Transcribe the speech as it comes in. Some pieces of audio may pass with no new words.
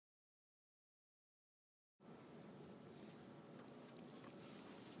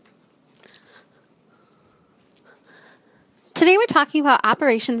Today we're talking about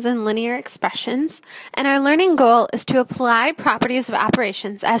operations and linear expressions, and our learning goal is to apply properties of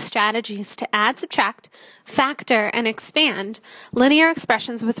operations as strategies to add, subtract, factor, and expand linear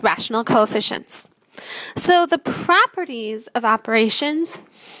expressions with rational coefficients. So the properties of operations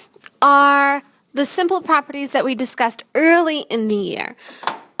are the simple properties that we discussed early in the year.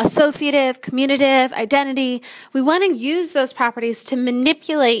 Associative, commutative, identity. We want to use those properties to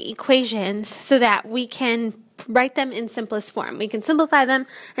manipulate equations so that we can write them in simplest form. We can simplify them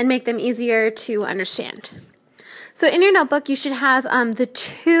and make them easier to understand. So in your notebook, you should have the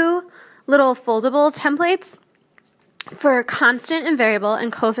two little foldable templates for constant and variable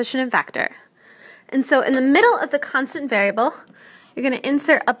and coefficient and vector. And so in the middle of the constant variable, you're going to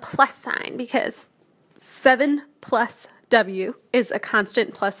insert a plus sign because 7 plus W is a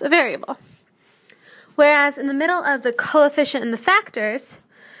constant plus a variable. Whereas in the middle of the coefficient and the factors,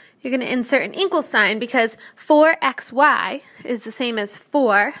 you're going to insert an equal sign because 4xy is the same as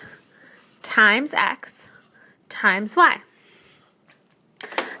 4 times x times y.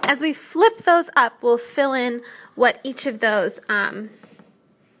 As we flip those up, we'll fill in what each of those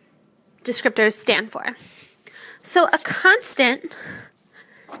descriptors stand for. So a constant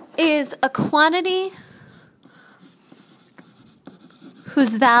is a quantity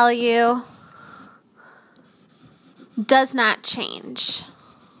whose value does not change.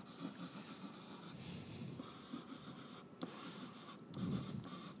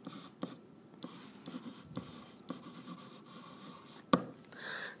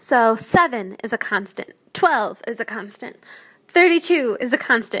 So 7 is a constant, 12 is a constant, 32 is a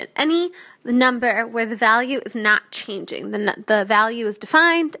constant. Any number where the value is not changing, the value is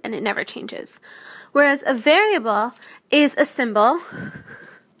defined and it never changes. Whereas a variable is a symbol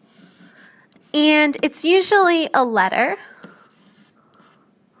and it's usually a letter.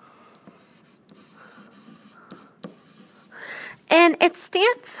 And it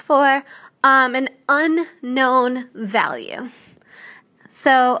stands for an unknown value.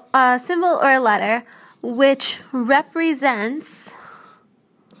 So a symbol or a letter which represents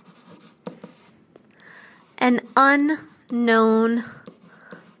an unknown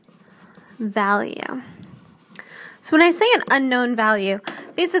value. So when I say an unknown value,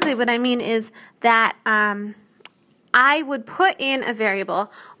 basically what I mean is that I would put in a variable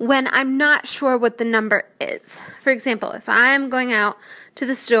when I'm not sure what the number is. For example, if I'm going out to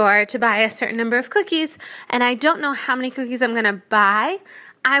the store to buy a certain number of cookies and I don't know how many cookies I'm going to buy,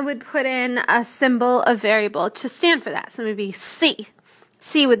 I would put in a symbol, a variable to stand for that. So maybe C.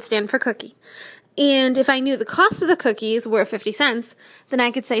 C would stand for cookie. And if I knew the cost of the cookies were 50 cents, then I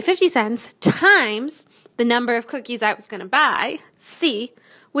could say 50 cents times the number of cookies I was going to buy, C,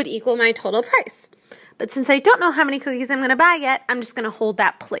 would equal my total price. But since I don't know how many cookies I'm going to buy yet, I'm just going to hold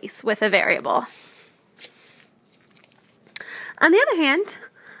that place with a variable. On the other hand,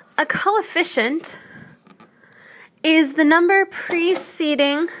 a coefficient is the number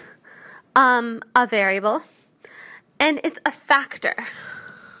preceding a variable, and it's a factor.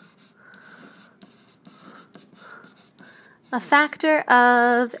 A factor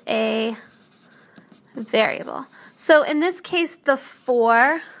of a variable. So in this case, the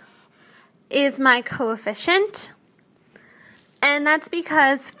 4 is my coefficient, and that's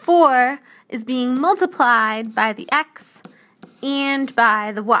because 4 is being multiplied by the x and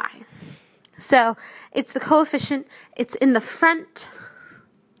by the y. So it's the coefficient, it's in the front,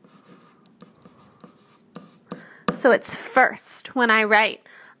 so it's first when I write.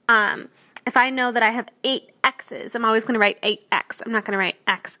 If I know that I have 8 x's, I'm always going to write 8x. I'm not going to write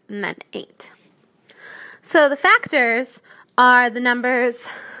x and then 8. So the factors are the numbers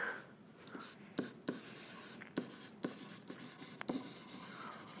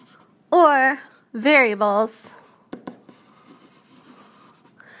or variables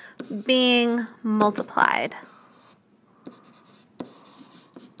being multiplied.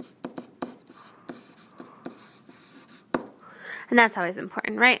 And that's always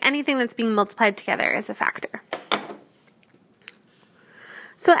important, right? Anything that's being multiplied together is a factor.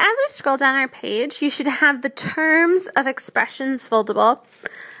 So as we scroll down our page, you should have the terms of expressions foldable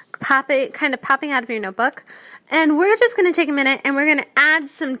kind of popping out of your notebook. And we're just going to take a minute and we're going to add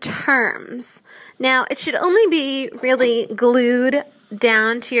some terms. Now, it should only be really glued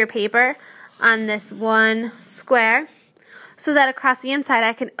down to your paper on this one square so that across the inside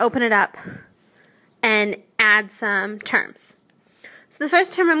I can open it up and add some terms. So the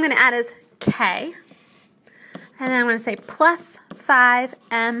first term I'm going to add is K, and then I'm going to say plus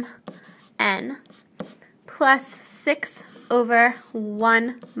 5mn plus 6 over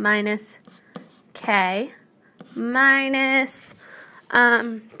 1 minus K minus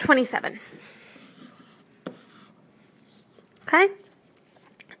 27. okay?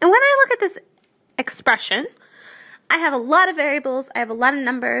 And when I look at this expression, I have a lot of variables, I have a lot of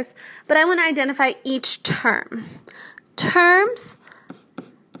numbers, but I want to identify each term. Terms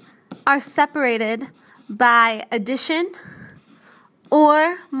are separated by addition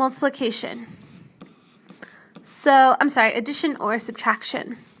or multiplication. So, addition or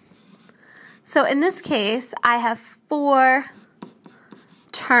subtraction. So in this case, I have 4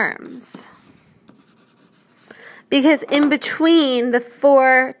 terms. Because in between the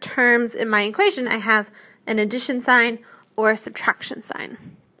 4 terms in my equation, I have an addition sign or a subtraction sign.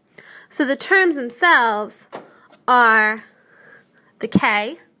 So the terms themselves are the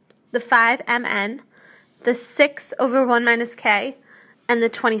k, the 5mn, the 6 over 1 minus k, and the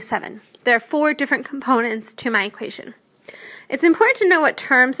 27. There are 4 different components to my equation. It's important to know what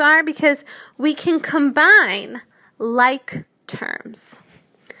terms are because we can combine like terms.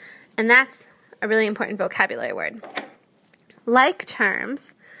 And that's a really important vocabulary word. Like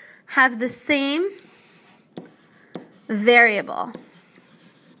terms have the same variable.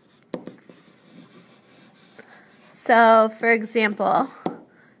 So, for example,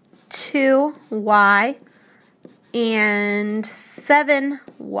 2y and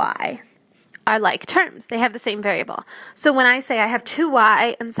 7y are like terms. They have the same variable. So when I say I have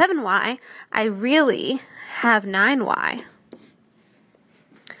 2y and 7y, I really have 9y.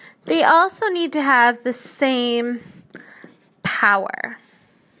 They also need to have the same power.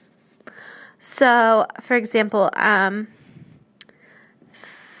 So, for example,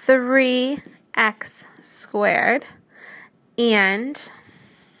 3x squared and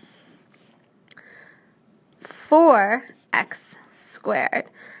 4x squared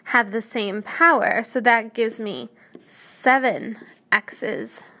have the same power, so that gives me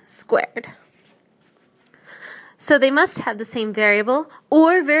 7x's squared. So they must have the same variable,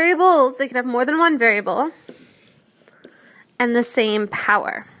 or variables, they could have more than one variable, and the same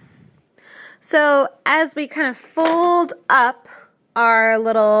power. So as we kind of fold up our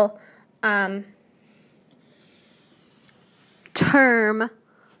little term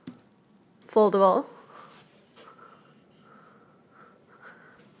foldable,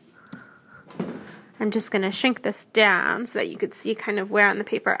 I'm just going to shrink this down so that you could see kind of where on the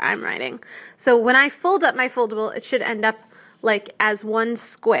paper I'm writing. So when I fold up my foldable, it should end up like as one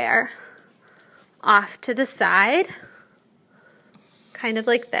square off to the side, kind of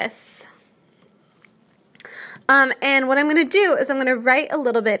like this. And what I'm going to do is I'm going to write a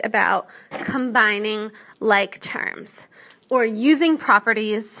little bit about combining like terms or using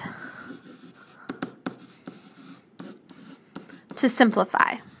properties to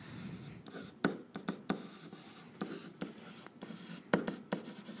simplify.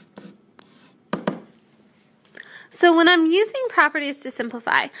 So when I'm using properties to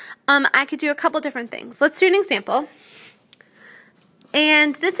simplify, I could do a couple different things. Let's do an example.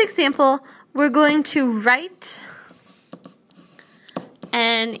 And this example, we're going to write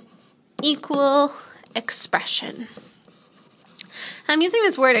an equal expression. I'm using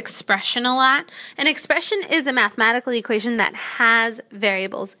this word expression a lot. An expression is a mathematical equation that has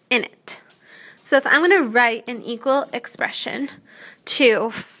variables in it. So if I'm going to write an equal expression to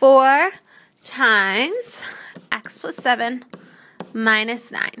 4 times x plus 7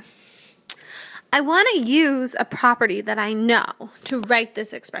 minus 9. I want to use a property that I know to write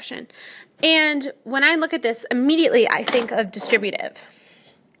this expression. And when I look at this, immediately I think of distributive.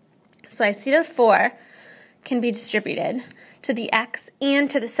 So I see the 4 can be distributed to the x and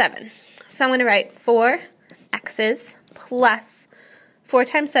to the 7. So I'm going to write 4 x's plus 4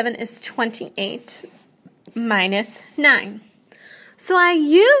 times 7 is 28 minus 9. So I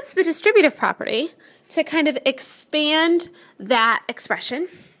use the distributive property to kind of expand that expression.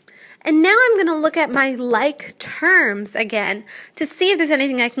 And now I'm going to look at my like terms again to see if there's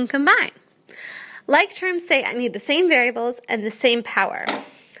anything I can combine. Like terms say I need the same variables and the same power.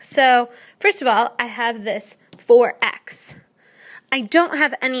 So first of all, I have this 4x. I don't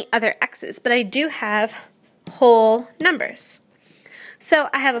have any other x's, but I do have whole numbers. So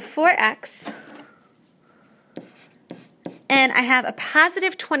I have a 4x, and I have a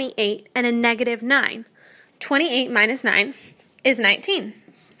positive 28 and a negative 9. 28 minus 9 is 19.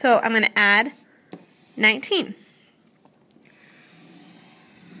 So I'm going to add 19.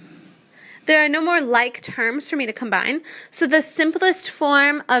 There are no more like terms for me to combine, so the simplest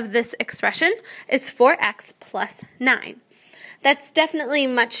form of this expression is 4x plus 9. That's definitely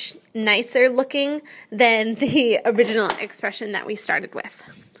much nicer looking than the original expression that we started with.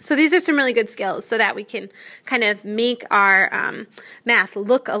 So these are some really good skills so that we can kind of make our math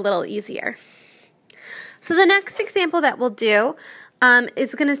look a little easier. So the next example that we'll do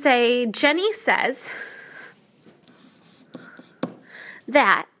is going to say, Jenny says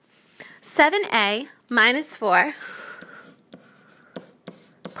that 7a minus 4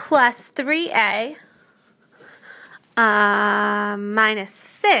 plus 3a minus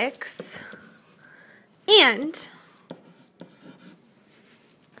 6 and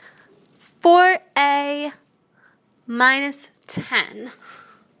 4a minus 10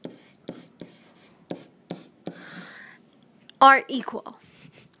 are equal.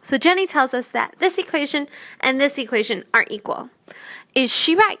 So Jenny tells us that this equation and this equation are equal. Is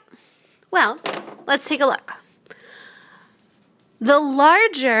she right? Well, let's take a look. The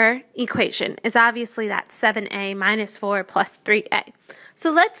larger equation is obviously that 7a minus 4 plus 3a.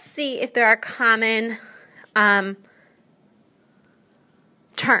 So let's see if there are common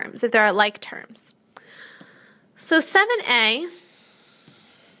terms, if there are like terms. So 7a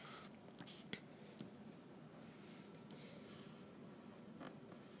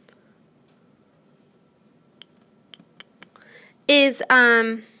is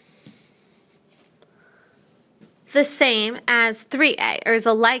the same as 3a, or is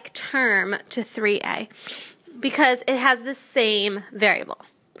a like term to 3a, because it has the same variable.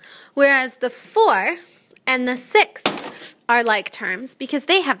 Whereas the 4 and the 6 are like terms because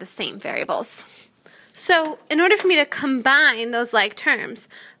they have the same variables. So in order for me to combine those like terms,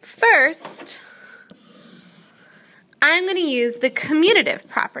 first I'm going to use the commutative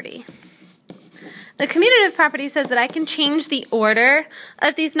property. The commutative property says that I can change the order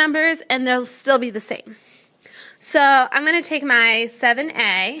of these numbers and they'll still be the same. So I'm going to take my 7a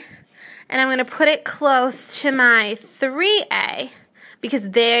and I'm going to put it close to my 3a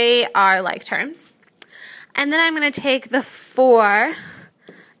because they are like terms. And then I'm going to take the 4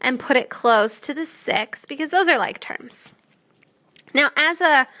 and put it close to the 6 because those are like terms. Now, as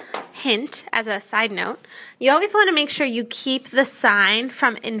a hint, as a side note, you always want to make sure you keep the sign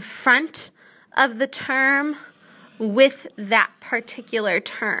from in front of the term with that particular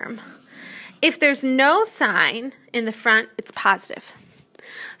term. If there's no sign in the front, it's positive.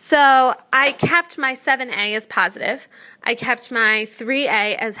 So I kept my 7a as positive. I kept my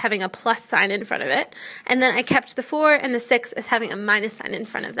 3a as having a plus sign in front of it. And then I kept the 4 and the 6 as having a minus sign in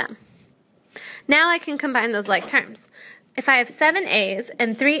front of them. Now I can combine those like terms. If I have 7 a's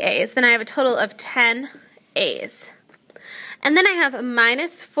and 3 a's, then I have a total of 10 a's. And then I have a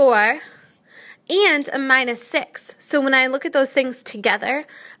minus 4 and a minus 6. So when I look at those things together,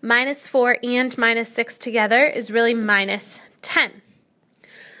 minus 4 and minus 6 together is really minus 10.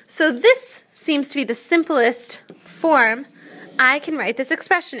 So this seems to be the simplest form I can write this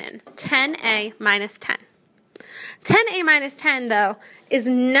expression in, 10a minus 10. 10a minus 10, though, is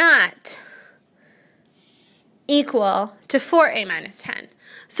not equal to 4a minus 10.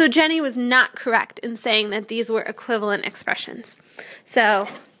 So Jenny was not correct in saying that these were equivalent expressions. So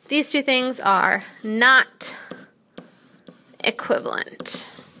these two things are not equivalent.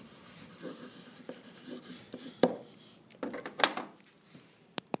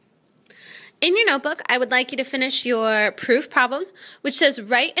 In your notebook, I would like you to finish your proof problem, which says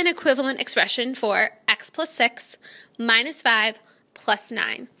write an equivalent expression for x plus 6 minus 5 plus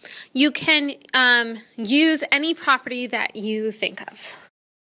 9. You can use any property that you think of.